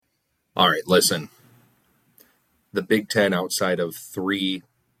All right, listen. The Big Ten outside of three,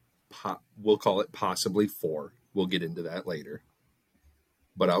 we'll call it possibly four. We'll get into that later.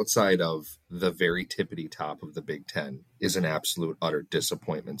 But outside of the very tippity top of the Big Ten is an absolute utter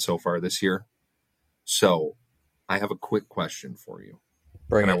disappointment so far this year. So I have a quick question for you.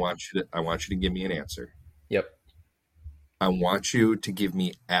 Bring And it. I want you to give me an answer. Yep. I want you to give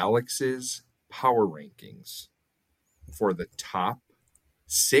me Alex's power rankings for the top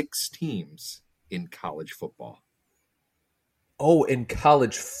 6 teams in college football. Oh, in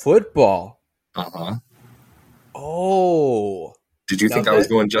college football. Uh-huh. Oh. Did you Now think I was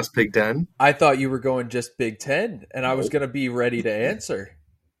that going just Big Ten? I thought you were going just Big Ten, and I was Nope. going to be ready to answer.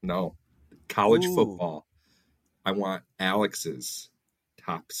 No. College Ooh. football. I want Alex's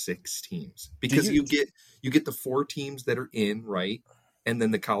top 6 teams Do because you you get the 4 teams that are in, right? And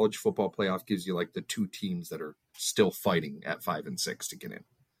then the college football playoff gives you like the 2 teams that are still fighting at 5 and 6 to get in.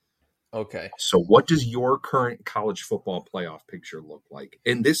 Okay. So what does your current college football playoff picture look like?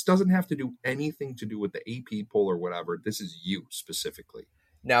 And this doesn't have to do anything to do with the AP poll or whatever. This is you specifically.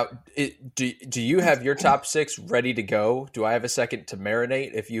 Now, do you have your top 6 ready to go? Do I have a second to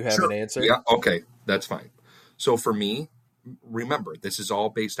marinate if you have an Sure. answer? Yeah, okay. That's fine. So for me, remember, this is all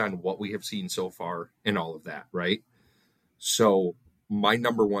based on what we have seen so far and all of that, right? So my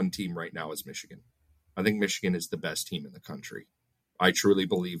number one team right now is Michigan. I think Michigan is the best team in the country. I truly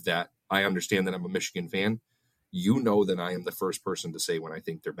believe that. I understand that I'm a Michigan fan. You know that I am the first person to say when I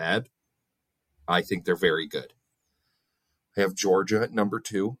think they're bad. I think they're very good. I have Georgia at number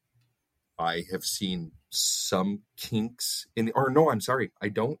 2. I have seen some kinks in the, or no, I'm sorry. I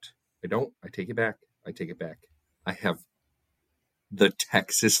don't. I take it back. I have the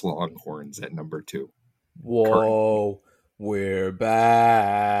Texas Longhorns at number 2 currently. Whoa, we're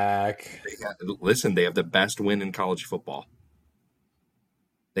back. Listen, they have the best win in college football.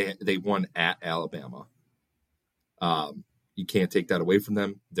 They won at Alabama. You can't take that away from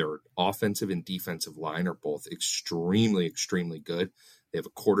them. Their offensive and defensive line are both extremely, extremely good. They have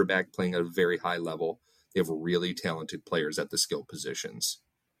a quarterback playing at a very high level. They have really talented players at the skill positions.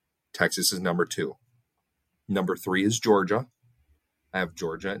 Texas is number 2. Number 3 is Georgia. I have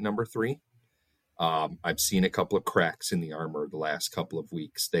Georgia at number 3. I've seen a couple of cracks in the armor the last couple of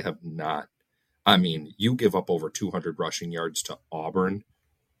weeks. They have not. I mean, you give up over 200 rushing yards to Auburn,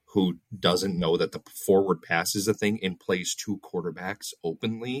 who doesn't know that the forward pass is a thing and plays 2 quarterbacks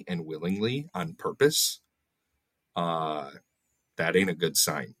openly and willingly on purpose. That ain't a good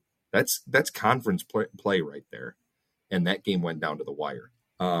sign. That's conference play right there. And that game went down to the wire.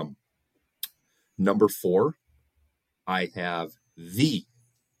 Number 4, I have the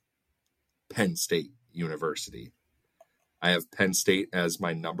Penn State University. I have Penn State as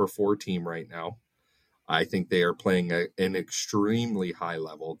my number 4 team right now. I think they are playing an extremely high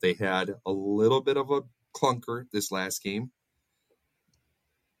level. They had a little bit of a clunker this last game.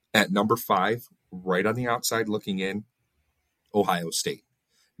 At number 5, right on the outside looking in, Ohio State.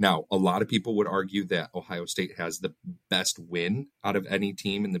 Now, a lot of people would argue that Ohio State has the best win out of any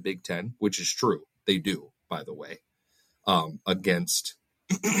team in the Big Ten, which is true. They do, by the way, against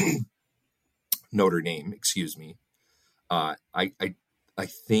Notre Dame, excuse me. I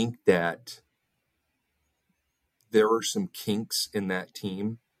think that there are some kinks in that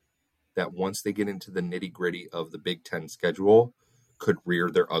team that once they get into the nitty gritty of the Big Ten schedule could rear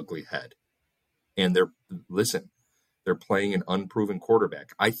their ugly head. And they're playing an unproven quarterback.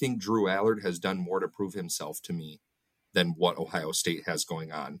 I think Drew Allard has done more to prove himself to me than what Ohio State has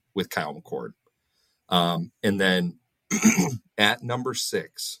going on with Kyle McCord. And then at number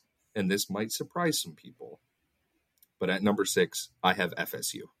 6, and this might surprise some people, but at number 6, I have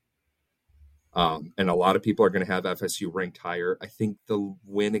FSU. And a lot of people are going to have FSU ranked higher. I think the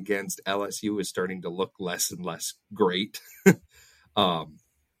win against LSU is starting to look less and less great.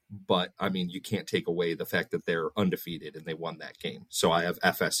 But, I mean, you can't take away the fact that they're undefeated and they won that game. So I have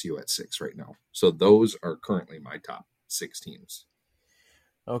FSU at 6 right now. So those are currently my top 6 teams.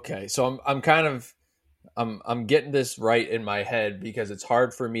 Okay, so I'm getting this right in my head because it's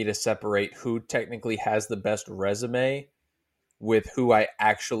hard for me to separate who technically has the best resume with who I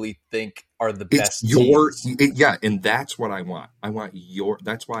actually think are the It's best your, teams. yeah, and that's what I want.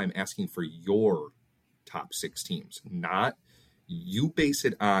 That's why I'm asking for your top 6 teams, not you base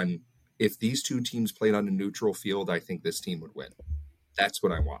it on if these 2 teams played on a neutral field, I think this team would win. That's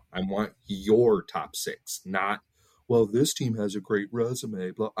what I want. I want your top 6, not, well, this team has a great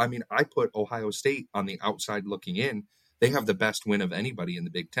resume. I mean, I put Ohio State on the outside looking in. They have the best win of anybody in the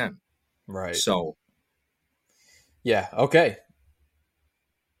Big Ten. Right. So, Yeah, okay.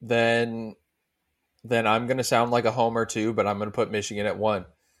 Then I'm going to sound like a homer too, but I'm going to put Michigan at 1.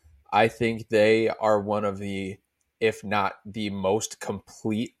 I think they are one of the, if not the most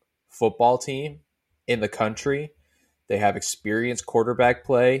complete football team in the country. They have experienced quarterback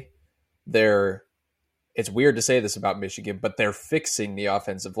play. It's weird to say this about Michigan, but they're fixing the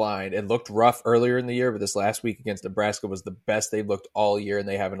offensive line. It looked rough earlier in the year, but this last week against Nebraska was the best they've looked all year, and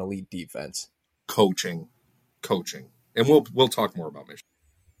they have an elite defense. Coaching. And we'll talk more about Michigan.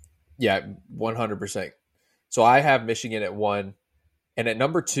 Yeah, 100%. So I have Michigan at 1, and at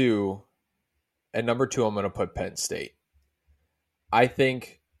number 2, I'm going to put Penn State. I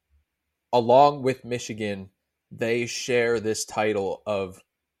think along with Michigan, they share this title of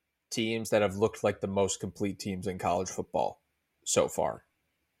teams that have looked like the most complete teams in college football so far.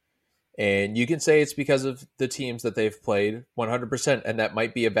 And you can say it's because of the teams that they've played 100%, and that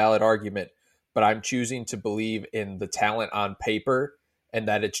might be a valid argument, but I'm choosing to believe in the talent on paper and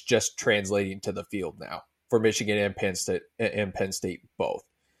that it's just translating to the field now for Michigan and Penn State both.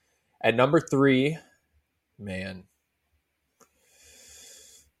 At number 3, man,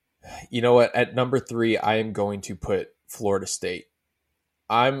 you know what? At number 3, I am going to put Florida State.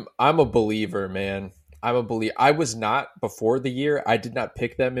 I'm a believer, man. I'm a believer. I was not before the year. I did not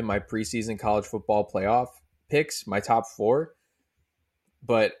pick them in my preseason college football playoff picks, my top 4.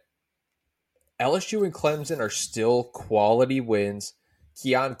 But LSU and Clemson are still quality wins.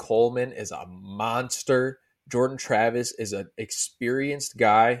 Keon Coleman is a monster. Jordan Travis is an experienced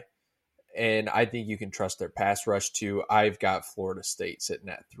guy. And I think you can trust their pass rush too. I've got Florida State sitting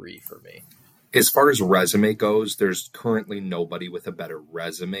at 3 for me. As far as resume goes, there's currently nobody with a better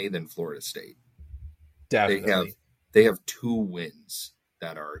resume than Florida State. Definitely. They have 2 wins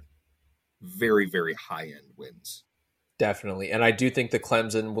that are very, very high-end wins. Definitely. And I do think the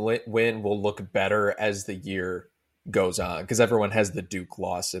Clemson win will look better as the year goes on because everyone has the Duke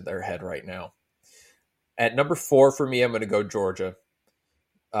loss in their head right now. At number 4 for me, I'm going to go Georgia.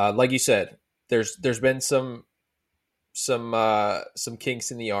 Like you said, there's been some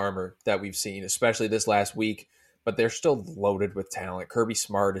kinks in the armor that we've seen, especially this last week, but they're still loaded with talent. Kirby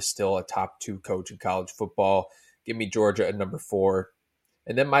Smart is still a top 2 coach in college football. Give me Georgia at number 4.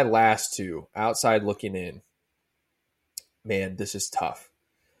 And then my last 2, outside looking in. Man, this is tough.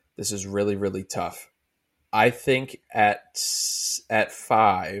 This is really, really tough. I think at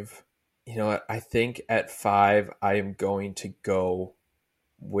 5, you know what? I think at 5, I am going to go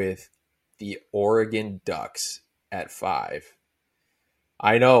with the Oregon Ducks at 5.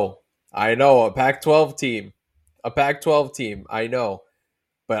 I know, a Pac-12 team, I know,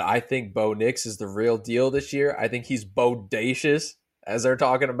 but I think Bo Nix is the real deal this year. I think he's bodacious, as they're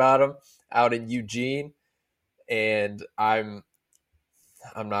talking about him out in Eugene, and I'm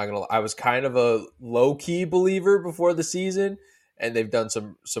not gonna. I was kind of a low-key believer before the season, and they've done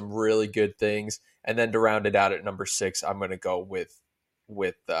some really good things. And then to round it out at number 6, I'm going to go with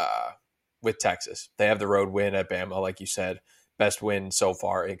Texas. They have the road win at Bama, like you said, best win so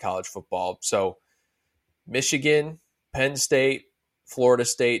far in college football. So Michigan, Penn State, Florida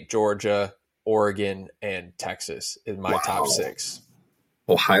State, Georgia, Oregon, and Texas is my top 6.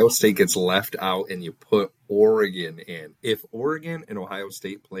 Ohio State gets left out and you put Oregon in. If Oregon and Ohio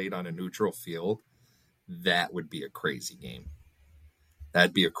State played on a neutral field, that would be a crazy game.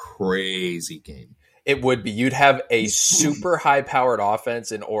 That'd be a crazy game. It would be. You'd have a super high-powered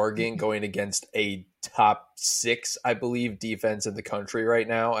offense in Oregon going against a top 6, I believe, defense in the country right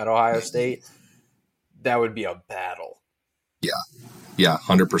now at Ohio State. That would be a battle. Yeah,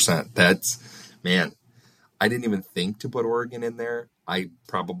 100%. That's, man, I didn't even think to put Oregon in there. I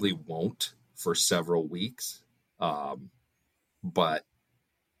probably won't for several weeks. But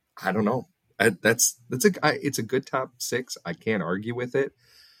I don't know. It's a good top 6. I can't argue with it.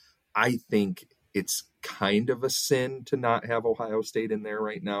 I think it's kind of a sin to not have Ohio State in there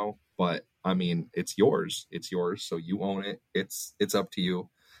right now, but I mean, it's yours. It's yours, so you own it. It's up to you.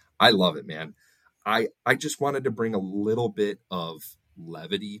 I love it, man. I just wanted to bring a little bit of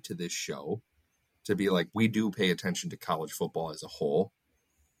levity to this show to be like, we do pay attention to college football as a whole,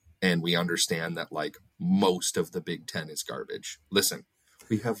 and we understand that like most of the Big Ten is garbage. Listen,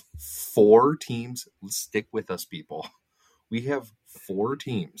 we have 4 teams. Stick with us, people. We have 4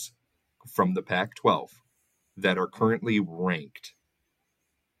 teams from the Pac-12 that are currently ranked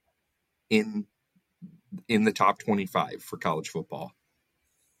in the top 25 for college football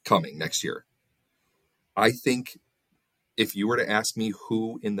coming next year. I think if you were to ask me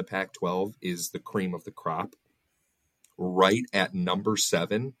who in the Pac-12 is the cream of the crop, right at number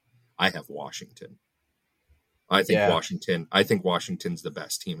 7, I have Washington. I think Washington's the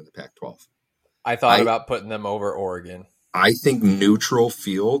best team in the Pac-12. I thought about putting them over Oregon. I think neutral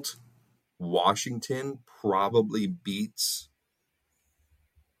field, Washington probably beats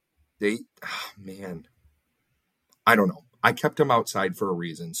Man, I don't know. I kept them outside for a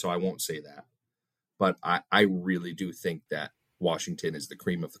reason, so I won't say that. But I really do think that Washington is the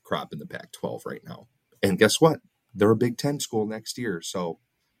cream of the crop in the Pac-12 right now. And guess what? They're a Big Ten school next year, so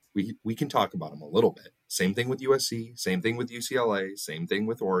we can talk about them a little bit. Same thing with USC, same thing with UCLA, same thing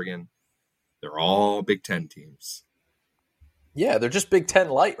with Oregon. They're all Big Ten teams. Yeah, they're just Big Ten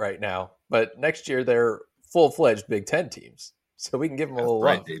light right now, but next year they're full-fledged Big Ten teams, so we can give them a little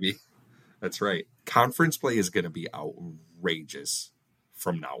love. Right, baby. That's right. Conference play is going to be outrageous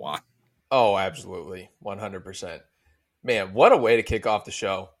from now on. Oh, absolutely. 100%. Man, what a way to kick off the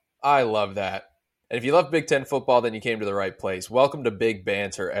show. I love that. And if you love Big Ten football, then you came to the right place. Welcome to Big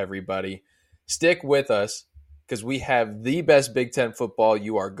Banter, everybody. Stick with us because we have the best Big Ten football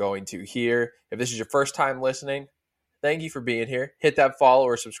you are going to hear. If this is your first time listening, thank you for being here. Hit that follow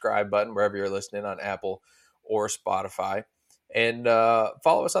or subscribe button wherever you're listening on Apple or Spotify. And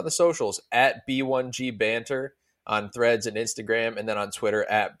follow us on the socials at B1G Banter on Threads and Instagram, and then on Twitter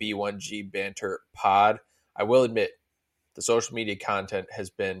at B1G Banter Pod. I will admit, the social media content has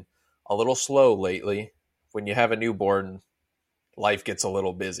been a little slow lately. When you have a newborn, life gets a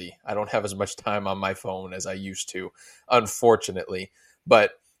little busy. I don't have as much time on my phone as I used to, unfortunately.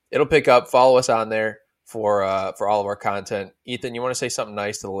 But it'll pick up. Follow us on there for all of our content. Ethan, you want to say something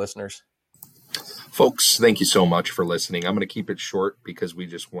nice to the listeners? Folks, thank you so much for listening. I'm going to keep it short because we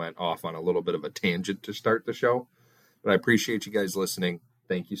just went off on a little bit of a tangent to start the show. But I appreciate you guys listening.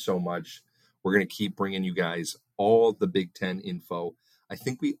 Thank you so much. We're going to keep bringing you guys all the Big Ten info. I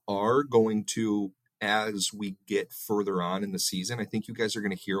think we are going to, as we get further on in the season, I think you guys are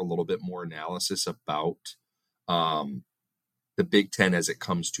going to hear a little bit more analysis about the Big Ten as it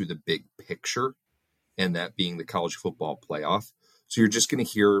comes to the big picture, and that being the college football playoff. So you're just going to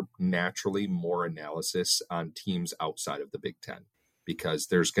hear naturally more analysis on teams outside of the Big Ten, because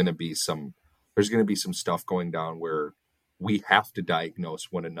there's going to be some stuff going down where we have to diagnose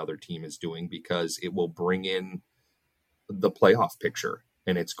what another team is doing, because it will bring in the playoff picture,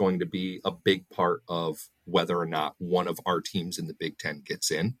 and it's going to be a big part of whether or not one of our teams in the Big Ten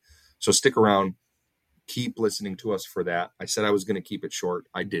gets in. So stick around, keep listening to us for that. I said I was going to keep it short.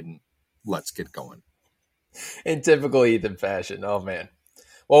 I didn't. Let's get going. In typical Ethan fashion. Oh, man.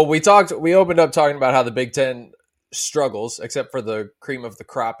 Well, we opened up talking about how the Big Ten struggles, except for the cream of the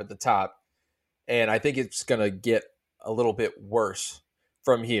crop at the top. And I think it's going to get a little bit worse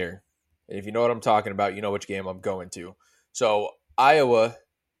from here. And if you know what I'm talking about, you know which game I'm going to. So Iowa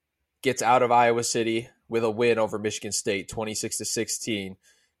gets out of Iowa City with a win over Michigan State, 26-16.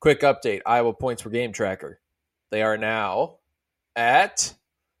 Quick update, Iowa points per game tracker. They are now at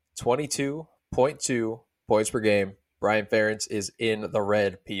 22.2 points per game. Brian Ferentz is in the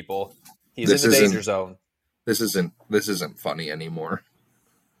red, people. He's in the danger zone. This isn't funny anymore.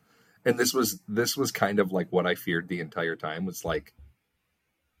 And this was kind of like what I feared the entire time. Was like,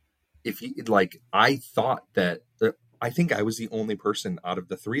 I thought that I think I was the only person out of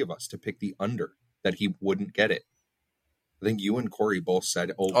the three of us to pick the under, that he wouldn't get it. I think you and Corey both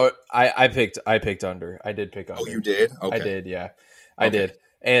said over. Oh, I picked under. I did pick under. Oh, you did? Okay. I did, yeah. I did.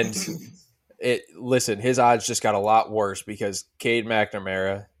 And listen, his odds just got a lot worse because Cade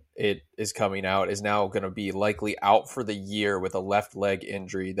McNamara, it is coming out, is now going to be likely out for the year with a left leg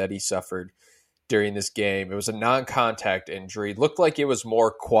injury that he suffered during this game. It was a non-contact injury. It looked like it was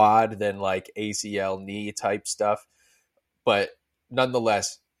more quad than like ACL knee type stuff. But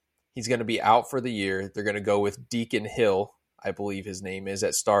nonetheless, he's going to be out for the year. They're going to go with Deacon Hill, I believe his name is,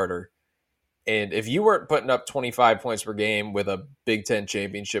 at starter. And if you weren't putting up 25 points per game with a Big Ten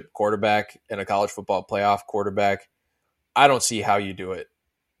championship quarterback and a college football playoff quarterback, I don't see how you do it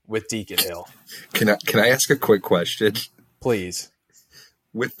with Deacon Hill. Can I ask a quick question? Please.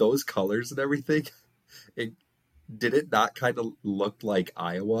 With those colors and everything, did it not kind of look like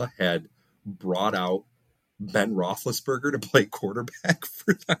Iowa had brought out Ben Roethlisberger to play quarterback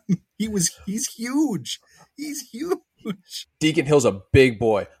for them? He's huge. He's huge. Deacon Hill's a big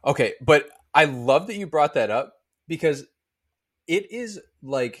boy. Okay, but I love that you brought that up because it is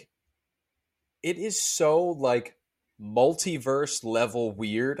so like multiverse level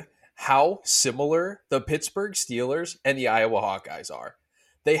weird how similar the Pittsburgh Steelers and the Iowa Hawkeyes are.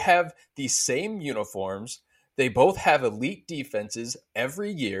 They have the same uniforms. They both have elite defenses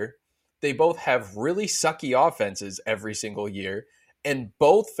every year. They both have really sucky offenses every single year. And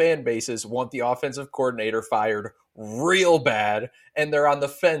both fan bases want the offensive coordinator fired real bad. And they're on the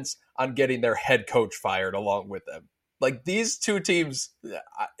fence on getting their head coach fired along with them. Like these two teams,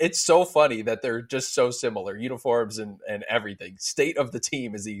 it's so funny that they're just so similar. Uniforms and everything. State of the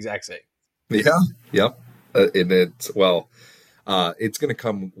team is the exact same. Yeah. Yep. And it's, well, It's going to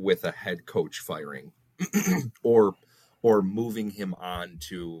come with a head coach firing or moving him on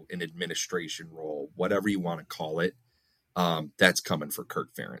to an administration role, whatever you want to call it. That's coming for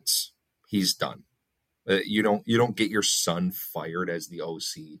Kirk Ferentz. He's done. You don't get your son fired as the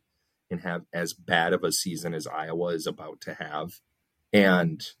OC and have as bad of a season as Iowa is about to have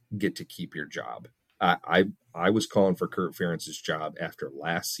and get to keep your job. I was calling for Kirk Ferentz's job after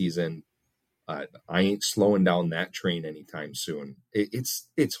last season. I ain't slowing down that train anytime soon.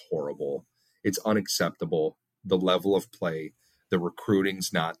 It's horrible. It's unacceptable. The level of play, the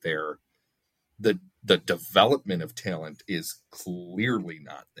recruiting's not there. The development of talent is clearly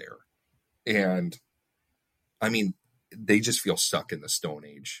not there. And I mean, they just feel stuck in the Stone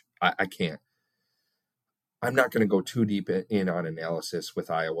Age. I can't. I'm not going to go too deep in on analysis with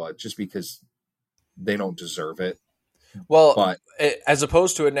Iowa just because they don't deserve it. Well, but as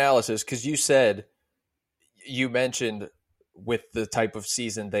opposed to analysis, because you mentioned with the type of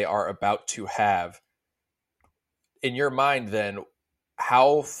season they are about to have, in your mind then,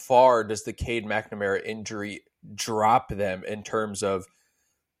 how far does the Cade McNamara injury drop them in terms of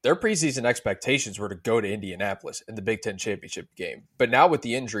their preseason expectations were to go to Indianapolis in the Big Ten championship game? But now with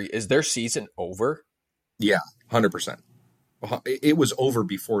the injury, is their season over? Yeah, 100%. It was over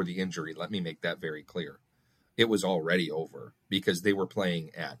before the injury. Let me make that very clear. It was already over because they were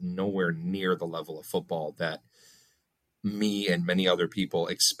playing at nowhere near the level of football that me and many other people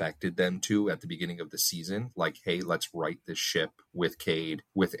expected them to at the beginning of the season. Like, hey, let's right this ship with Cade,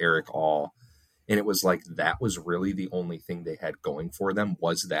 with Eric All. And it was like that was really the only thing they had going for them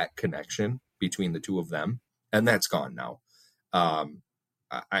was that connection between the two of them. And that's gone now.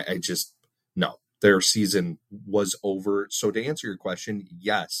 I just, no, their season was over. So to answer your question,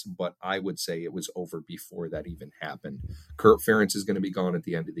 yes, but I would say it was over before that even happened. Kirk Ferentz is going to be gone at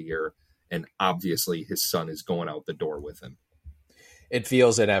the end of the year. And obviously his son is going out the door with him. It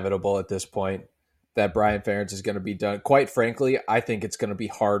feels inevitable at this point that Brian Ferentz is going to be done. Quite frankly, I think it's going to be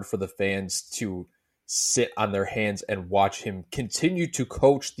hard for the fans to sit on their hands and watch him continue to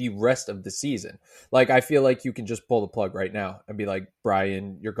coach the rest of the season. Like, I feel like you can just pull the plug right now and be like,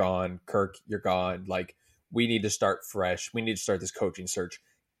 Brian, you're gone. Kirk, you're gone. Like, we need to start fresh. We need to start this coaching search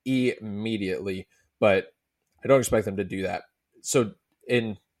immediately. But I don't expect them to do that. So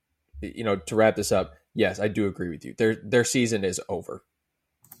to wrap this up, yes, I do agree with you. Their season is over.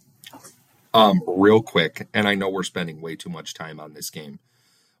 Real quick, and I know we're spending way too much time on this game,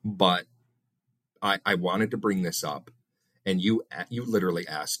 but I wanted to bring this up, and you literally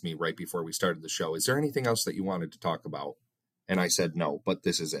asked me right before we started the show, is there anything else that you wanted to talk about? And I said no, but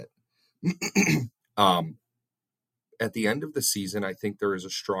this is it. At the end of the season, I think there is a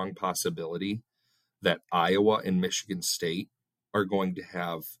strong possibility that Iowa and Michigan State are going to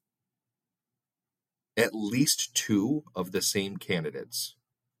have at least two of the same candidates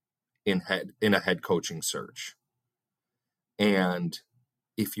in a head coaching search. And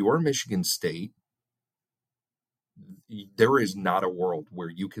if you're Michigan State, there is not a world where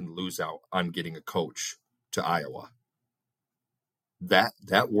you can lose out on getting a coach to Iowa.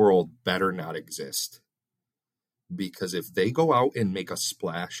 That world better not exist. Because if they go out and make a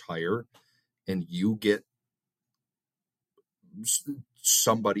splash hire and you get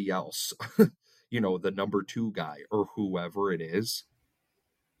somebody else, the number 2 guy or whoever it is,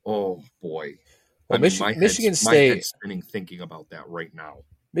 oh boy. Well, Michigan State, my head's spinning thinking about that right now.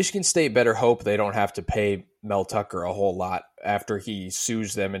 Michigan State better hope they don't have to pay Mel Tucker a whole lot after he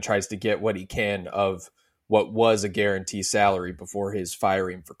sues them and tries to get what he can of what was a guaranteed salary before his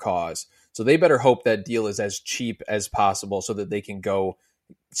firing for cause. So they better hope that deal is as cheap as possible so that they can go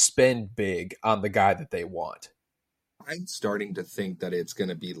spend big on the guy that they want. I'm starting to think that it's going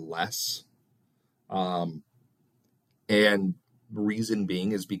to be less. And reason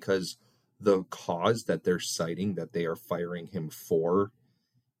being is because the cause that they're citing that they are firing him for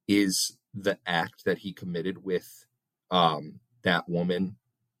is the act that he committed with that woman,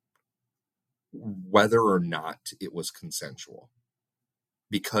 whether or not it was consensual.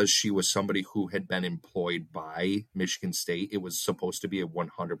 Because she was somebody who had been employed by Michigan State, it was supposed to be a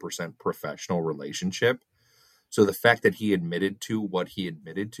 100% professional relationship. So the fact that he admitted to what he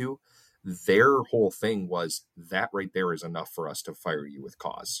admitted to, their whole thing was that right there is enough for us to fire you with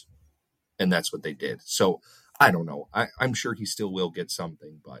cause. And that's what they did. So I don't know. I'm sure he still will get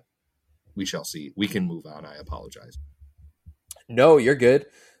something, but we shall see. We can move on. I apologize. No, you're good.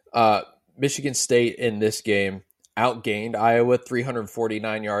 Michigan State in this game outgained Iowa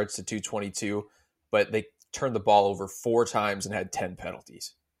 349 yards to 222, but they turned the ball over 4 times and had 10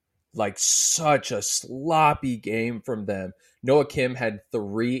 penalties. Like, such a sloppy game from them. Noah Kim had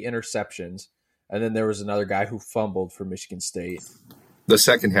 3 interceptions. And then there was another guy who fumbled for Michigan State. The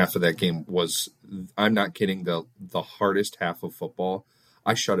second half of that game was, I'm not kidding, the hardest half of football.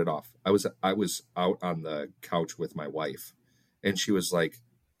 I shut it off. I was out on the couch with my wife, and she was like,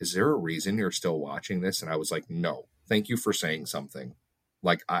 "Is there a reason you're still watching this?" And I was like, "No, thank you for saying something."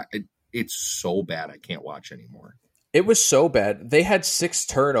 Like it's so bad I can't watch anymore. It was so bad. They had 6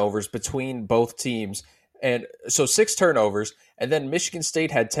 turnovers between both teams, and so 6 turnovers, and then Michigan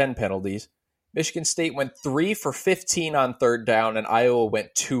State had 10 penalties. Michigan State went 3 for 15 on third down, and Iowa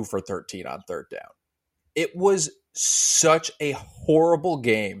went 2 for 13 on third down. It was such a horrible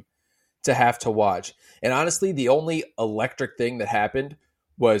game to have to watch. And honestly, the only electric thing that happened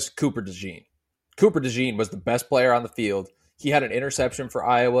was Cooper DeJean. Cooper DeJean was the best player on the field. He had an interception for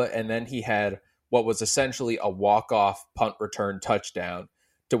Iowa, and then he had what was essentially a walk-off punt return touchdown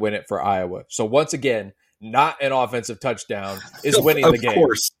to win it for Iowa. So once again, not an offensive touchdown is winning the game.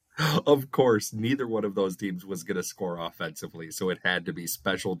 Of course, neither one of those teams was going to score offensively, so it had to be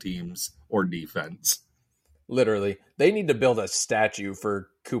special teams or defense. Literally. They need to build a statue for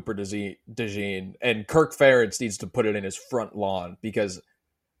Cooper DeJean, and Kirk Ferentz needs to put it in his front lawn because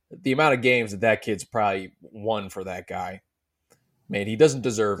the amount of games that kid's probably won for that guy. Man, he doesn't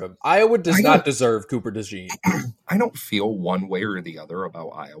deserve him. Iowa does not deserve Cooper DeJean. I don't feel one way or the other about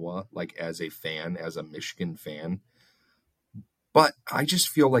Iowa, like as a fan, as a Michigan fan. But I just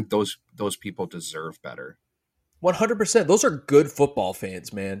feel like those people deserve better. 100%. Those are good football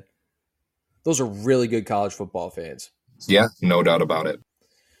fans, man. Those are really good college football fans. Yeah, no doubt about it.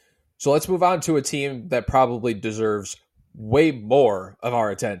 So let's move on to a team that probably deserves way more of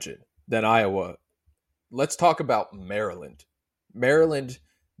our attention than Iowa. Let's talk about Maryland. Maryland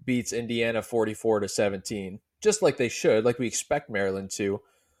beats Indiana 44-17, just like they should, like we expect Maryland to.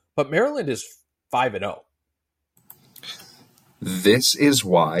 But Maryland is 5-0. This is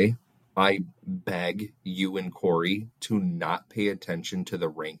why I beg you and Corey to not pay attention to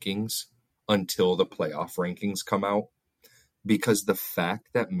the rankings until the playoff rankings come out, because the fact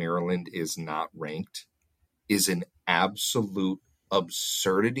that Maryland is not ranked is an absolute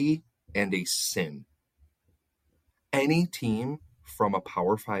absurdity and a sin. Any team from a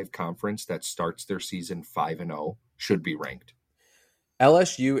Power 5 conference that starts their season 5-0 should be ranked.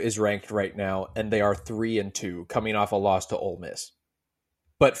 LSU is ranked right now, and they are 3-2, coming off a loss to Ole Miss.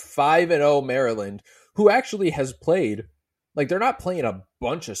 But 5-0 Maryland, who actually has played, like they're not playing a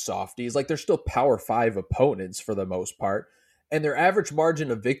bunch of softies, like they're still Power 5 opponents for the most part, and their average margin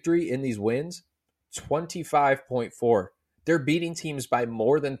of victory in these wins, 25.4. They're beating teams by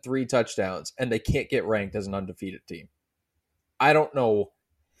more than 3 touchdowns, and they can't get ranked as an undefeated team. I don't know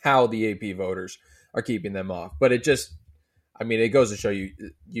how the AP voters are keeping them off, but it just, I mean, it goes to show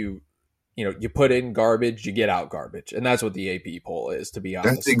you put in garbage, you get out garbage, and that's what the AP poll is. To be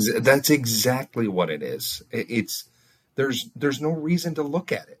honest, that's exactly what it is. There's no reason to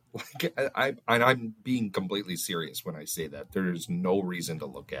look at it. Like I'm being completely serious when I say that. There's no reason to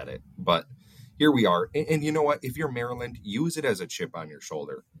look at it, but here we are. And you know what? If you're Maryland, use it as a chip on your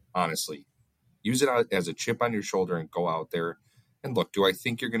shoulder. Honestly, use it as a chip on your shoulder and go out there and look. Do I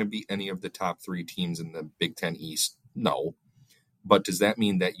think you're going to beat any of the top 3 teams in the Big Ten East? No. But does that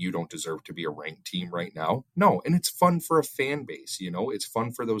mean that you don't deserve to be a ranked team right now? No. And it's fun for a fan base, it's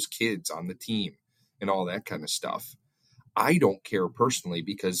fun for those kids on the team and all that kind of stuff. I don't care personally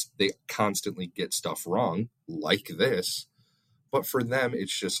because they constantly get stuff wrong like this. But for them,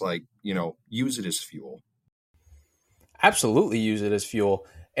 it's just like, use it as fuel. Absolutely use it as fuel.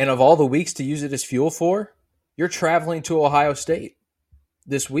 And of all the weeks to use it as fuel for, you're traveling to Ohio State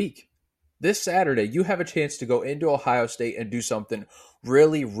this week. This Saturday, you have a chance to go into Ohio State and do something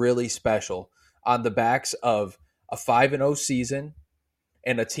really, really special on the backs of a 5-0 season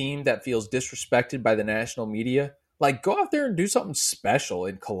and a team that feels disrespected by the national media. Like, go out there and do something special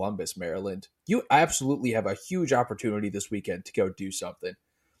in Columbus, Maryland. You absolutely have a huge opportunity this weekend to go do something.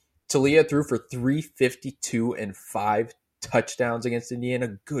 Talia threw for 352 and 5 touchdowns against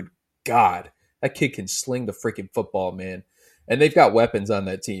Indiana. Good God. That kid can sling the freaking football, man. And they've got weapons on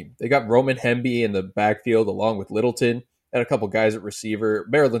that team. They got Roman Hemby in the backfield along with Littleton and a couple guys at receiver.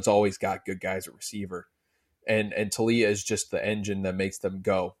 Maryland's always got good guys at receiver. And Talia is just the engine that makes them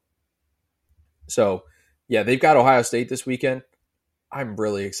go. So, yeah, they've got Ohio State this weekend. I'm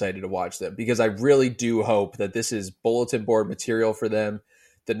really excited to watch them because I really do hope that this is bulletin board material for them.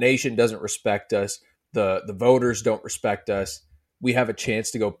 The nation doesn't respect us. The voters don't respect us. We have a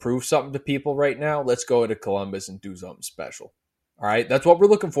chance to go prove something to people right now. Let's go into Columbus and do something special. All right, that's what we're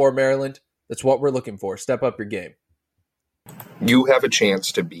looking for, Maryland. That's what we're looking for. Step up your game. You have a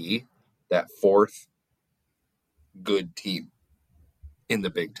chance to be that 4th good team in the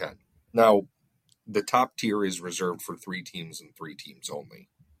Big Ten. Now, the top tier is reserved for 3 teams and 3 teams only.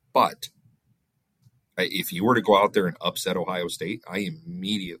 But if you were to go out there and upset Ohio State, I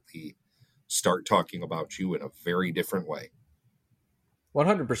immediately start talking about you in a very different way.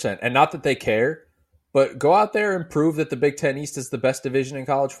 100%. And not that they care, but go out there and prove that the Big Ten East is the best division in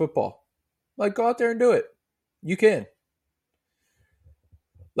college football. Like, go out there and do it. You can.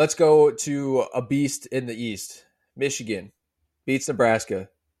 Let's go to a beast in the East. Michigan beats Nebraska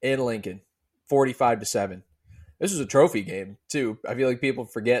in Lincoln, 45-7. This was a trophy game, too. I feel like people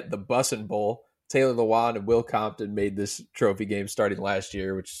forget the Bussin' Bowl. Taylor Lewan and Will Compton made this trophy game starting last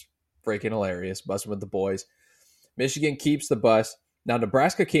year, which is freaking hilarious. Bussin' with the boys. Michigan keeps the bus. Now,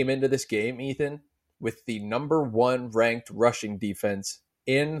 Nebraska came into this game, Ethan, with the number 1 ranked rushing defense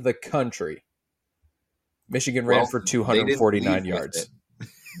in the country. Michigan ran for 249 yards.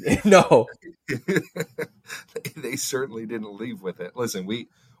 No. They certainly didn't leave with it. Listen, we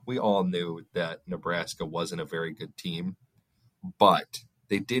all knew that Nebraska wasn't a very good team, but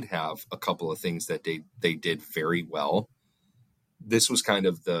they did have a couple of things that they did very well. This was kind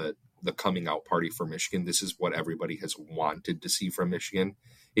of the coming out party for Michigan. This is what everybody has wanted to see from Michigan.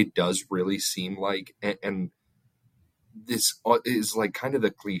 It does really seem like, and this is like kind of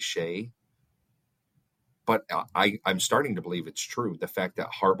the cliche, but I'm starting to believe it's true. The fact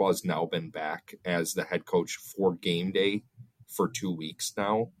that Harbaugh's now been back as the head coach for game day for 2 weeks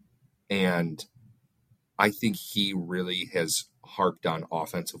now. And I think he really has harped on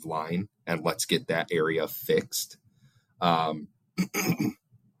offensive line and let's get that area fixed. And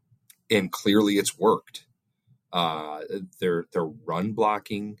clearly it's worked. Their run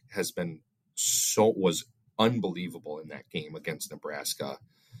blocking was unbelievable in that game against Nebraska.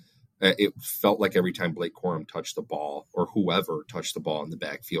 It felt like every time Blake Corum touched the ball or whoever touched the ball in the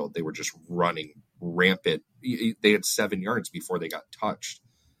backfield, they were just running rampant. They had 7 yards before they got touched.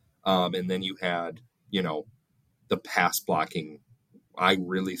 And then you had, the pass blocking, I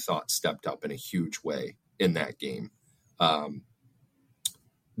really thought stepped up in a huge way in that game.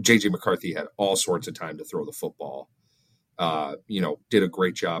 J.J. McCarthy had all sorts of time to throw the football, did a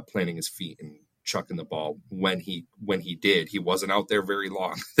great job planting his feet and chucking the ball when he did. He wasn't out there very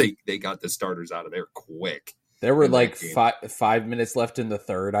long. They got the starters out of there quick. There were like 5 minutes left in the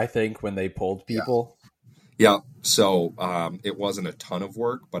third, I think, when they pulled people. Yeah. So it wasn't a ton of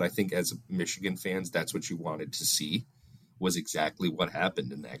work, but I think as Michigan fans, that's what you wanted to see was exactly what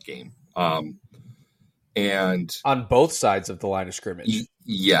happened in that game. And on both sides of the line of scrimmage.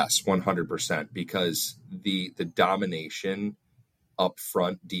 Yes, 100%, because the domination up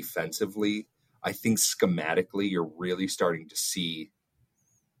front defensively, I think schematically you're really starting to see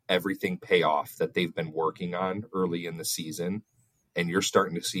everything pay off that they've been working on early in the season, and you're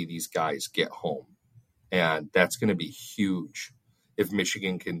starting to see these guys get home. And that's going to be huge if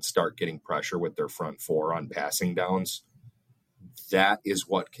Michigan can start getting pressure with their front four on passing downs. That is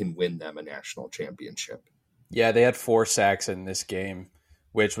what can win them a national championship. Yeah, they had 4 sacks in this game,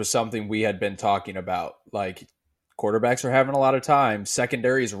 which was something we had been talking about. Like, quarterbacks are having a lot of time.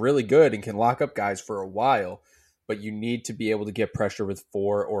 Secondary is really good and can lock up guys for a while, but you need to be able to get pressure with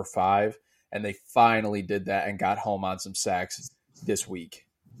 4 or 5, and they finally did that and got home on some sacks this week.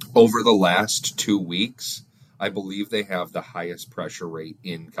 Over the last 2 weeks, I believe they have the highest pressure rate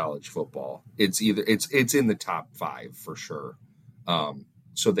in college football. It's in the top 5 for sure.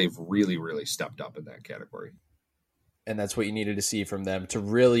 So they've really, really stepped up in that category. And that's what you needed to see from them to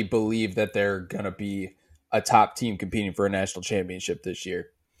really believe that they're going to be a top team competing for a national championship this year.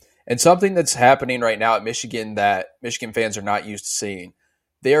 And something that's happening right now at Michigan that Michigan fans are not used to seeing,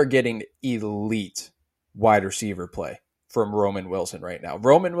 they are getting elite wide receiver play from Roman Wilson right now.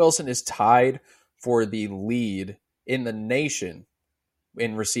 Roman Wilson is tied for the lead in the nation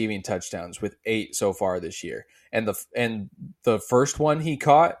in receiving touchdowns with 8 so far this year. And the first one he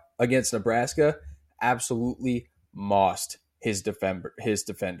caught against Nebraska absolutely mossed his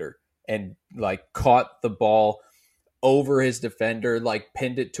defender and like caught the ball over his defender, like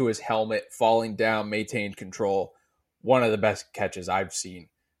pinned it to his helmet, falling down, maintained control. One of the best catches I've seen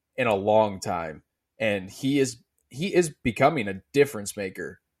in a long time. And he is becoming a difference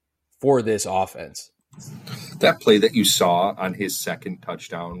maker for this offense. That play that you saw on his second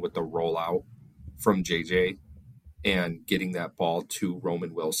touchdown with the rollout from JJ and getting that ball to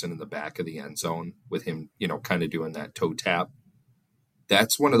Roman Wilson in the back of the end zone with him, kind of doing that toe tap.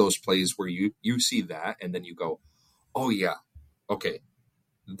 That's one of those plays where you see that and then you go, oh yeah, okay,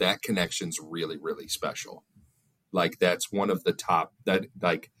 that connection's really, really special. Like that's one of the top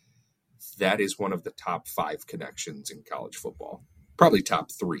that is one of the top 5 connections in college football. Probably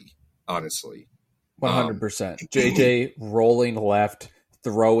top 3, honestly. 100%. JJ rolling left,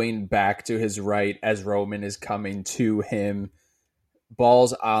 throwing back to his right as Roman is coming to him.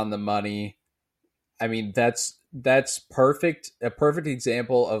 Ball's on the money. I mean, that's perfect. A perfect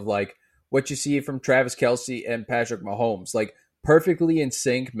example of like what you see from Travis Kelce and Patrick Mahomes. Like perfectly in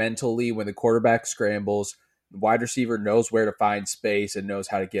sync mentally when the quarterback scrambles, the wide receiver knows where to find space and knows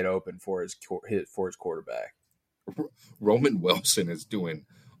how to get open for his quarterback. Roman Wilson is doing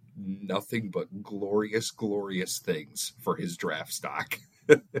nothing but glorious things for his draft stock.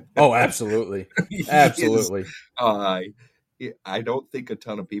 Oh, absolutely. Absolutely. I don't think a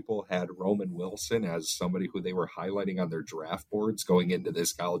ton of people had Roman Wilson as somebody who they were highlighting on their draft boards going into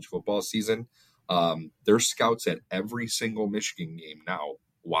this college football season. There's scouts at every single Michigan game now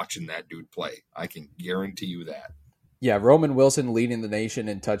watching that dude play. I can guarantee you that. Yeah, Roman Wilson leading the nation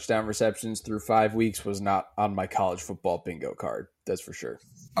in touchdown receptions through 5 weeks was not on my college football bingo card. That's for sure.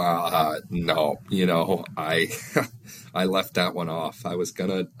 No, I I left that one off. I was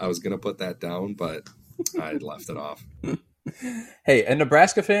gonna put that down, but I left it off. Hey, and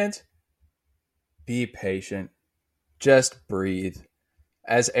Nebraska fans, be patient. Just breathe.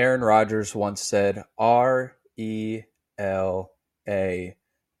 As Aaron Rodgers once said, RELAX.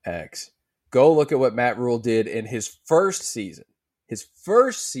 Go look at what Matt Rule did in his first season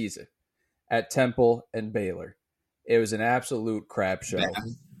at Temple and Baylor. It was an absolute crap show.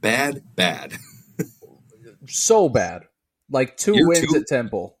 Bad. So bad. Like two wins at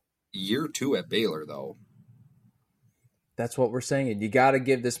Temple. Year 2 at Baylor, though. That's what we're saying. You got to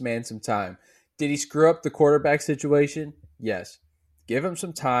give this man some time. Did he screw up the quarterback situation? Yes. Give him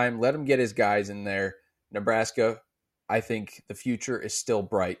some time. Let him get his guys in there. Nebraska, I think the future is still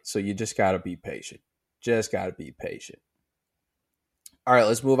bright, so you just got to be patient. All right,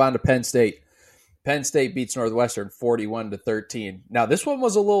 let's move on to Penn State. Penn State beats Northwestern 41-13. Now, this one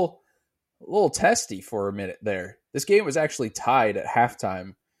was a little testy for a minute there. This game was actually tied at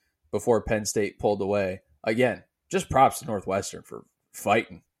halftime before Penn State pulled away. Again, just props to Northwestern for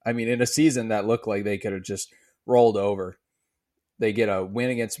fighting. I mean, in a season that looked like they could have just rolled over. They get a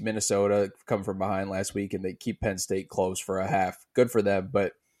win against Minnesota, come from behind last week, and they keep Penn State close for a half. Good for them.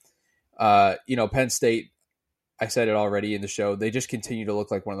 But, Penn State, I said it already in the show, they just continue to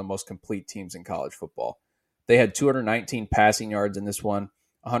look like one of the most complete teams in college football. They had 219 passing yards in this one,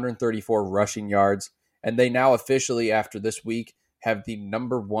 134 rushing yards, and they now officially, after this week, have the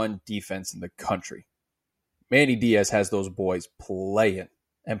number 1 defense in the country. Manny Diaz has those boys playing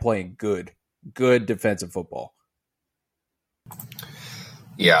good defensive football.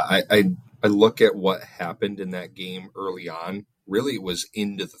 Yeah, I look at what happened in that game early on. Really, it was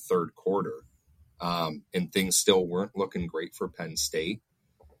into the third quarter, and things still weren't looking great for Penn State.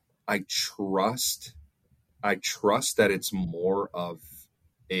 I trust that it's more of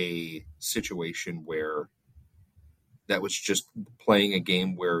a situation where that was just playing a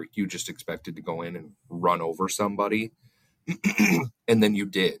game where you just expected to go in and run over somebody, and then you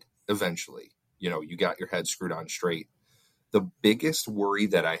did eventually. You got your head screwed on straight. The biggest worry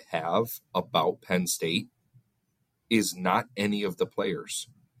that I have about Penn State is not any of the players.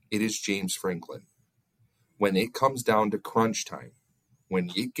 It is James Franklin. When it comes down to crunch time,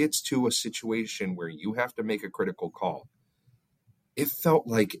 when it gets to a situation where you have to make a critical call, it felt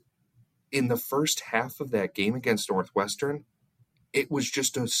like in the first half of that game against Northwestern, it was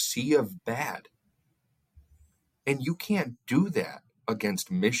just a sea of bad. And you can't do that against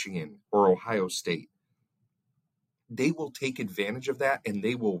Michigan or Ohio State. They will take advantage of that and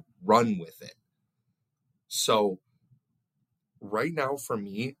they will run with it. So right now for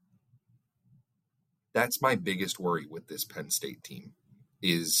me, that's my biggest worry with this Penn State team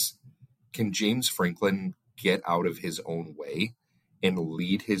is, can James Franklin get out of his own way and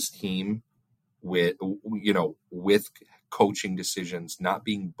lead his team with coaching decisions, not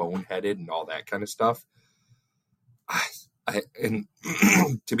being boneheaded and all that kind of stuff? And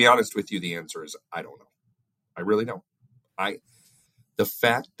to be honest with you, the answer is I don't know. I really don't. The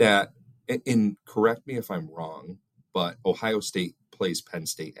fact that, and correct me if I'm wrong, but Ohio State plays Penn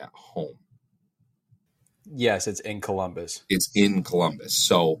State at home. Yes, it's in Columbus.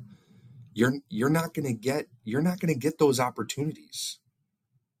 So you're not going to get those opportunities.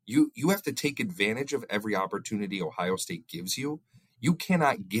 You have to take advantage of every opportunity Ohio State gives you. You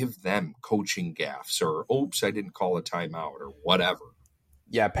cannot give them coaching gaffes or, oops, I didn't call a timeout or whatever.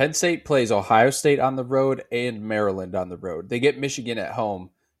 Yeah, Penn State plays Ohio State on the road and Maryland on the road. They get Michigan at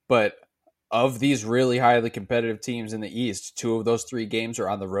home, but of these really highly competitive teams in the East, 2 of those 3 games are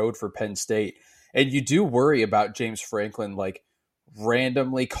on the road for Penn State. And you do worry about James Franklin, like,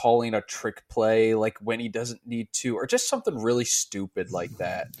 randomly calling a trick play, like, when he doesn't need to, or just something really stupid like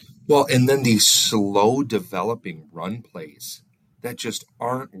that. Well, and then these slow developing run plays. that just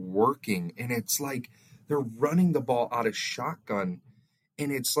aren't working. And it's like they're running the ball out of shotgun,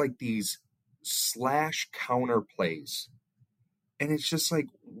 and it's like these slash counter plays. And it's just like,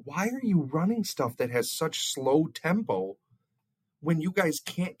 why are you running stuff that has such slow tempo when you guys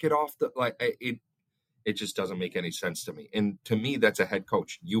can't get off the it just doesn't make any sense to me. And to me, that's a head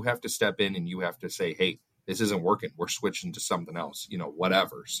coach. You have to step in and you have to say, hey, this isn't working. We're switching to something else,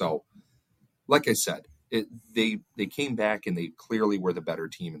 whatever. So like I said, they came back and they clearly were the better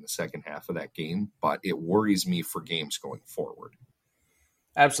team in the second half of that game, but it worries me for games going forward.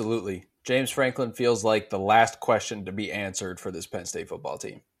 Absolutely. James Franklin feels like the last question to be answered for this Penn State football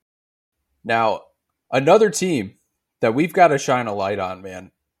team. Now, another team that we've got to shine a light on,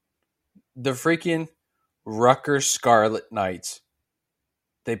 man, the freaking Rutgers Scarlet Knights.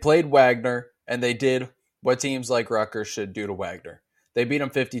 They played Wagner, and they did what teams like Rutgers should do to Wagner. They beat them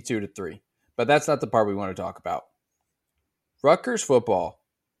 52-3. But that's not the part we want to talk about. Rutgers football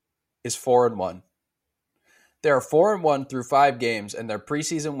is 4-1. They are 4-1 through 5 games, and their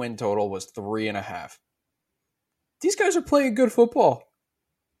preseason win total was 3.5. These guys are playing good football.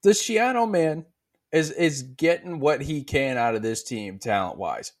 The Schiano man is getting what he can out of this team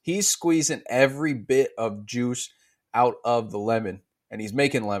talent-wise. He's squeezing every bit of juice out of the lemon, and he's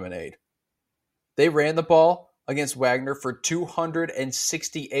making lemonade. They ran the ball against Wagner for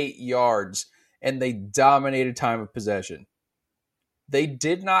 268 yards, and they dominated time of possession. They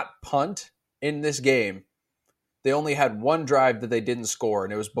did not punt in this game. They only had one drive that they didn't score,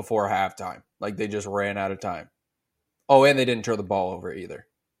 and it was before halftime. Like, they just ran out of time. Oh, and they didn't turn the ball over either.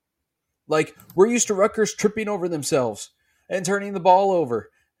 Like, we're used to Rutgers tripping over themselves and turning the ball over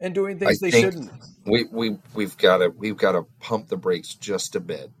and doing things they shouldn't. We've got to pump the brakes just a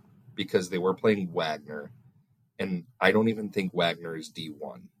bit because they were playing Wagner, and I don't even think Wagner is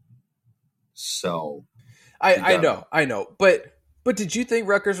D1. So I know, but did you think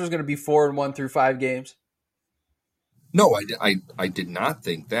Rutgers was going to be 4-1 through 5 games? No, I did not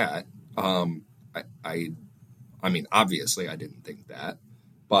think that. I mean, obviously, I didn't think that,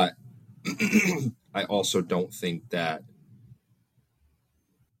 but I also don't think that.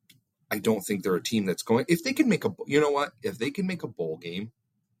 I don't think they're a team that's going. If they can make if they can make a bowl game,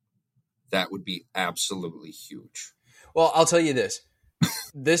 that would be absolutely huge. Well, I'll tell you this.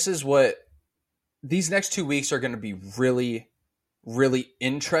 This is what these next 2 weeks are going to be really, really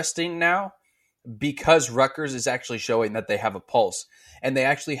interesting now, because Rutgers is actually showing that they have a pulse and they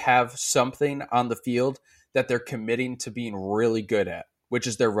actually have something on the field that they're committing to being really good at, which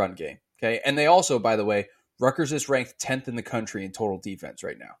is their run game. Okay. And they also, by the way, Rutgers is ranked 10th in the country in total defense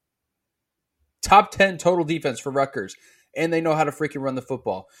right now. Top 10 total defense for Rutgers. And they know how to freaking run the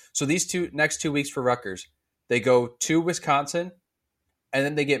football. So these next 2 weeks for Rutgers, they go to Wisconsin and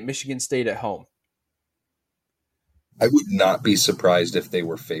then they get Michigan State at home. I would not be surprised if they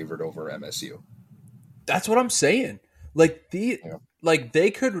were favored over MSU. That's what I'm saying. Like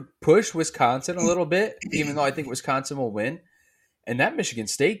they could push Wisconsin a little bit, even though I think Wisconsin will win. And that Michigan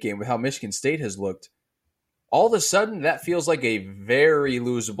State game, with how Michigan State has looked, all of a sudden that feels like a very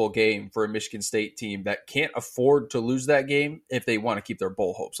losable game for a Michigan State team that can't afford to lose that game if they want to keep their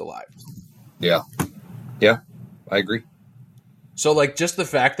bowl hopes alive. Yeah, I agree. So, like, just the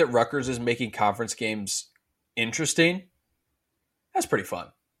fact that Rutgers is making conference games interesting, that's pretty fun.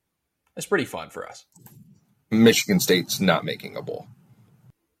 That's pretty fun for us. Michigan State's not making a bowl.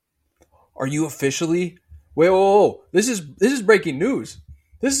 Are you officially? Wait, whoa. This is breaking news.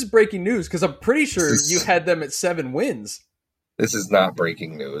 This is breaking news because I'm pretty sure you had them at 7 wins. This is not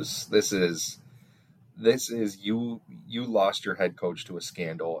breaking news. This is you lost your head coach to a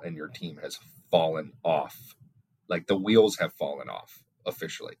scandal and your team has fallen off. Like, the wheels have fallen off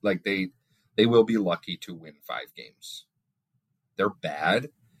officially. Like, they will be lucky to win 5 games. They're bad,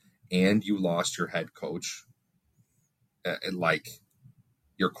 and you lost your head coach. Like,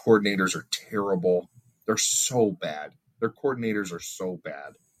 your coordinators are terrible. They're so bad. Their coordinators are so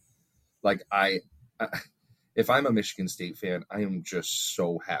bad. Like, if I'm a Michigan State fan, I am just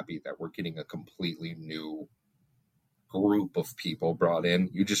so happy that we're getting a completely new group of people brought in.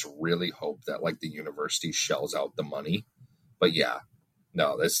 You just really hope that, like, the university shells out the money. But yeah,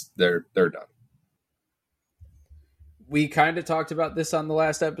 no, they're done. We kind of talked about this on the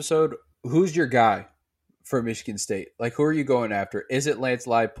last episode. Who's your guy for Michigan State? Like, who are you going after? Is it Lance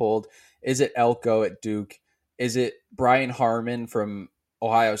Leipold? Is it Elko at Duke? Is it Brian Harmon from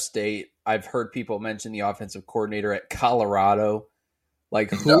Ohio State? I've heard people mention the offensive coordinator at Colorado.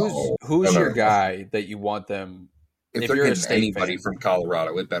 Like, who's your guy that you want them? If they're getting anybody from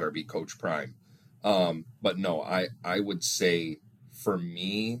Colorado, it better be Coach Prime. But no, I would say for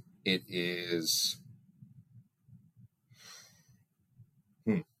me, it is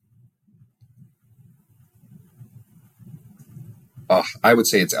I would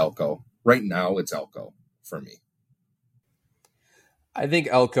say it's Elko. Right now, it's Elko for me. I think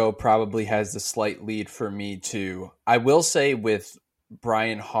Elko probably has the slight lead for me too. I will say with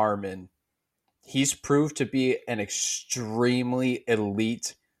Brian Harmon, he's proved to be an extremely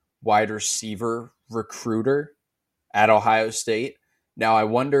elite wide receiver recruiter at Ohio State. Now, I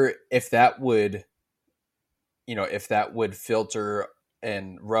wonder if that would, if that would filter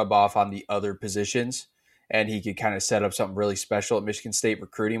and rub off on the other positions, and he could kind of set up something really special at Michigan State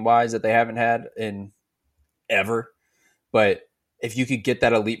recruiting wise that they haven't had in ever. But if you could get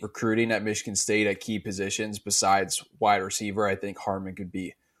that elite recruiting at Michigan State at key positions besides wide receiver, I think Harmon could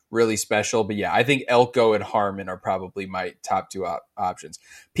be really special. But yeah, I think Elko and Harmon are probably my top two options.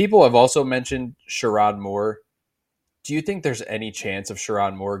 People have also mentioned Sherrod Moore. Do you think there's any chance of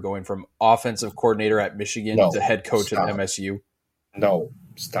Sherrod Moore going from offensive coordinator at Michigan to head coach at MSU? No,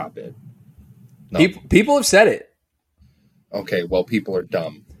 stop it. No. People have said it. Okay, well, people are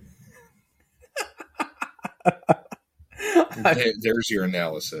dumb. There's your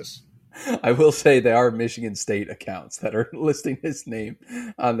analysis. I will say there are Michigan State accounts that are listing his name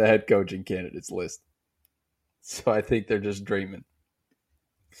on the head coaching candidates list. So I think they're just dreaming.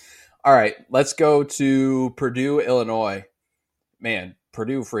 All right, let's go to Purdue, Illinois. Man,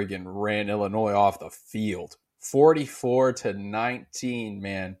 Purdue freaking ran Illinois off the field. 44-19,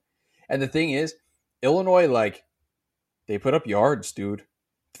 man. And the thing is, Illinois, they put up yards, dude.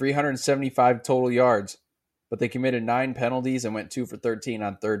 375 total yards. But they committed 9 penalties and went 2 for 13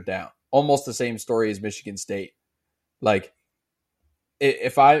 on third down. Almost the same story as Michigan State.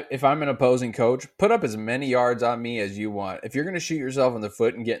 If I'm an opposing coach, put up as many yards on me as you want. If you're going to shoot yourself in the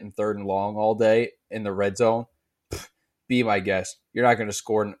foot and get in third and long all day in the red zone, be my guest. You're not going to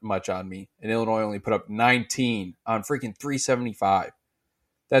score much on me. And Illinois only put up 19 on freaking 375.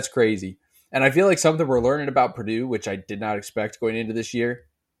 That's crazy. And I feel like something we're learning about Purdue, which I did not expect going into this year,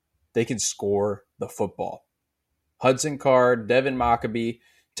 they can score the football. Hudson Card, Devin Mockabee,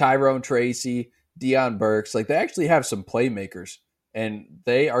 Tyrone Tracy, Deion Burks, they actually have some playmakers, and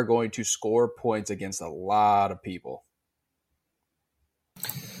they are going to score points against a lot of people.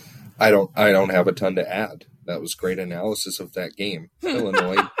 I don't have a ton to add. That was great analysis of that game.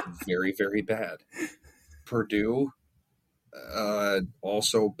 Illinois, very, very bad. Purdue,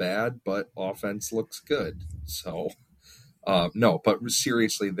 also bad, but offense looks good. So, no, but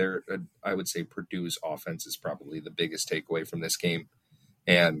seriously, I would say Purdue's offense is probably the biggest takeaway from this game,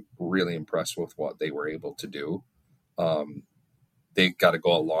 and really impressed with what they were able to do. They got to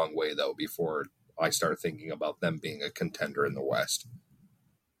go a long way, though, before I start thinking about them being a contender in the West.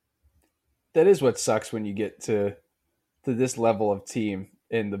 That is what sucks when you get to this level of team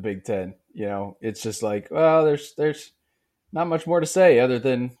in the Big Ten. It's just there's not much more to say other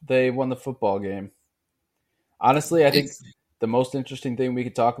than they won the football game. Honestly, I think the most interesting thing we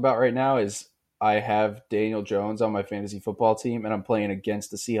could talk about right now is I have Daniel Jones on my fantasy football team, and I'm playing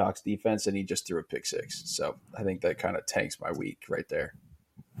against the Seahawks defense, and he just threw a pick six. So I think that kind of tanks my week right there.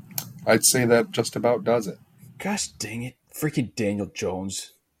 I'd say that just about does it. Gosh dang it. Freaking Daniel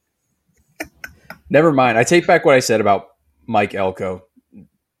Jones. Never mind. I take back what I said about Mike Elko.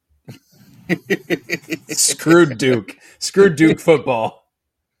 Screw Duke. Screw Duke football.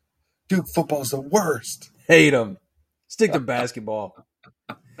 Duke football's the worst. Hate them. Stick to basketball.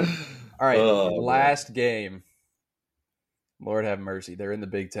 All right, last game. Lord have mercy. They're in the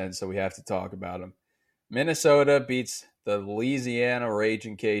Big Ten, so we have to talk about them. Minnesota beats the Louisiana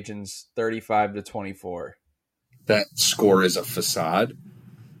Raging Cajuns 35-24. That score is a facade.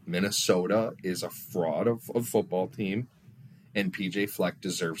 Minnesota is a fraud of a football team, and PJ Fleck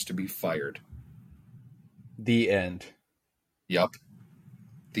deserves to be fired. The end. Yup.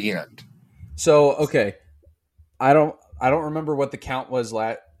 The end. So, okay. I don't remember what the count was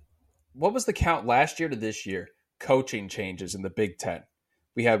what was the count last year to this year? Coaching changes in the Big Ten.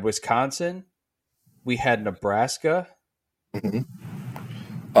 We had Wisconsin. We had Nebraska. Mm-hmm.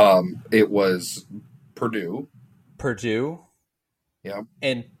 It was Purdue. Yeah.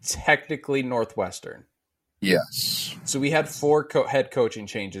 And technically Northwestern. Yes. So we had 4 head coaching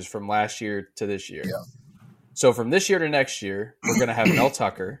changes from last year to this year. Yeah. So from this year to next year, we're going to have Mel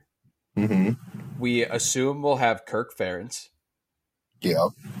Tucker. Mm-hmm. We assume we'll have Kirk Ferentz. Yeah.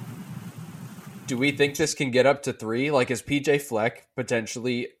 Do we think this can get up to 3? Is PJ Fleck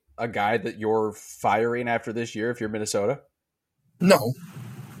potentially a guy that you're firing after this year if you're Minnesota? No.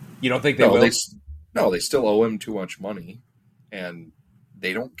 You don't think they will? They still owe him too much money, and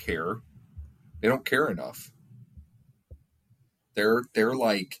they don't care. They don't care enough. They're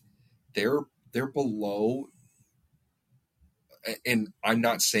below, and I'm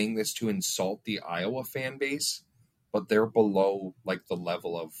not saying this to insult the Iowa fan base, but they're below like the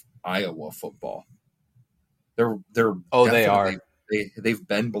level of Iowa football. They're They are. They've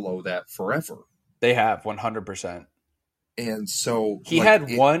been below that forever. They have 100%. And so he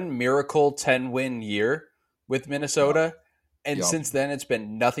had one miracle 10-win year with Minnesota, and since then it's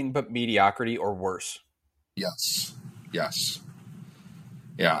been nothing but mediocrity or worse. Yes.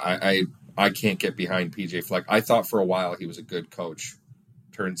 Yeah, I can't get behind PJ Fleck. I thought for a while he was a good coach.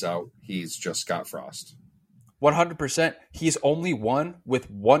 Turns out he's just Scott Frost. 100%. He's only won with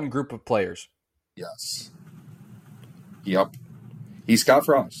one group of players. Yes. Yep. He's Scott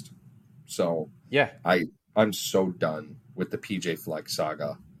Frost. So yeah, I'm so done with the PJ Fleck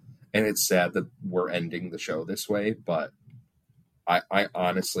saga. And it's sad that we're ending the show this way, but I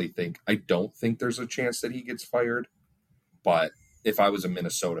honestly I don't think there's a chance that he gets fired. But if I was a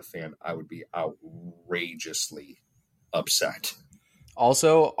Minnesota fan, I would be outrageously upset.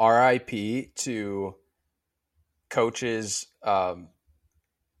 Also, RIP to coaches'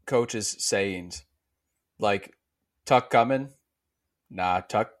 sayings like Tuck coming, nah,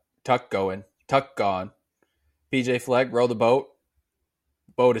 Tuck going, Tuck gone. PJ Fleck, row the boat.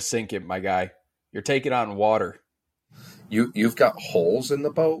 Boat is sinking, my guy. You're taking on water. You've got holes in the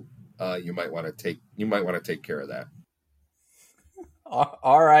boat. You might want to take care of that.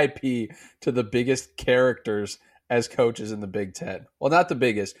 RIP to the biggest characters as coaches in the Big Ten. Well, not the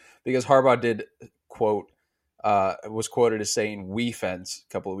biggest, because Harbaugh did was quoted as saying "we fence"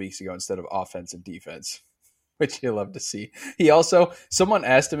 a couple of weeks ago instead of offense and defense, which you love to see. He also, someone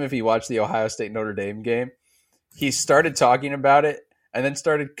asked him if he watched the Ohio State Notre Dame game. He started talking about it and then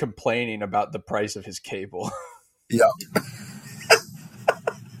started complaining about the price of his cable. Yeah.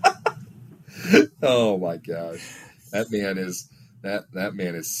 Oh my gosh, that man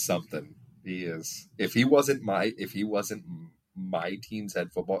is something. He is. If he wasn't my team's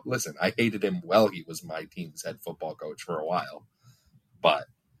head football. Listen, I hated him while he was my team's head football coach for a while, but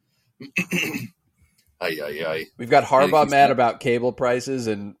we've got Harbaugh mad about cable prices,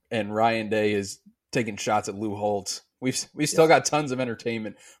 and Ryan Day is taking shots at Lou Holtz. We still got tons of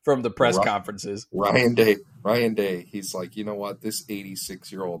entertainment from the press conferences. Ryan Day, he's like, you know what? This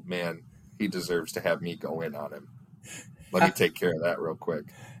 86-year-old man, he deserves to have me go in on him. Let me take care of that real quick.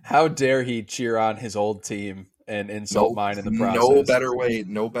 How dare he cheer on his old team and insult mine in the process?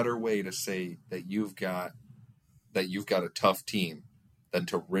 No better way to say that you've got a tough team than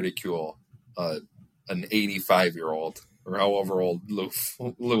to ridicule an 85-year-old or however old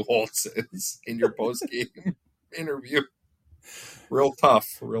Lou Holtz is in your post-game interview. Real tough.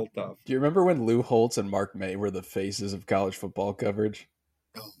 Do you remember when Lou Holtz and Mark May were the faces of college football coverage?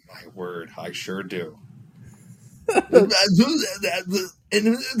 Oh my word, I sure do.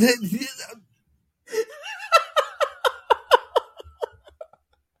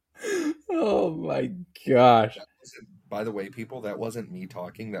 Oh my gosh. By the way, people, that wasn't me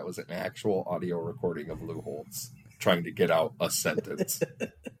talking. That was an actual audio recording of Lou Holtz trying to get out a sentence.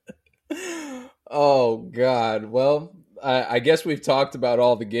 Oh God. Well, I guess we've talked about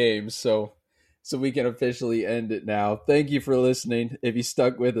all the games, so we can officially end it now. Thank you for listening. If you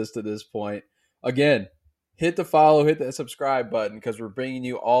stuck with us to this point, again, hit the follow, hit that subscribe button, because we're bringing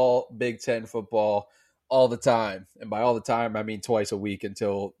you all Big Ten football all the time. And by all the time, I mean twice a week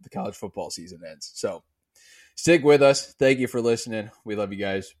until the college football season ends. So stick with us. Thank you for listening. We love you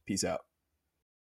guys. Peace out.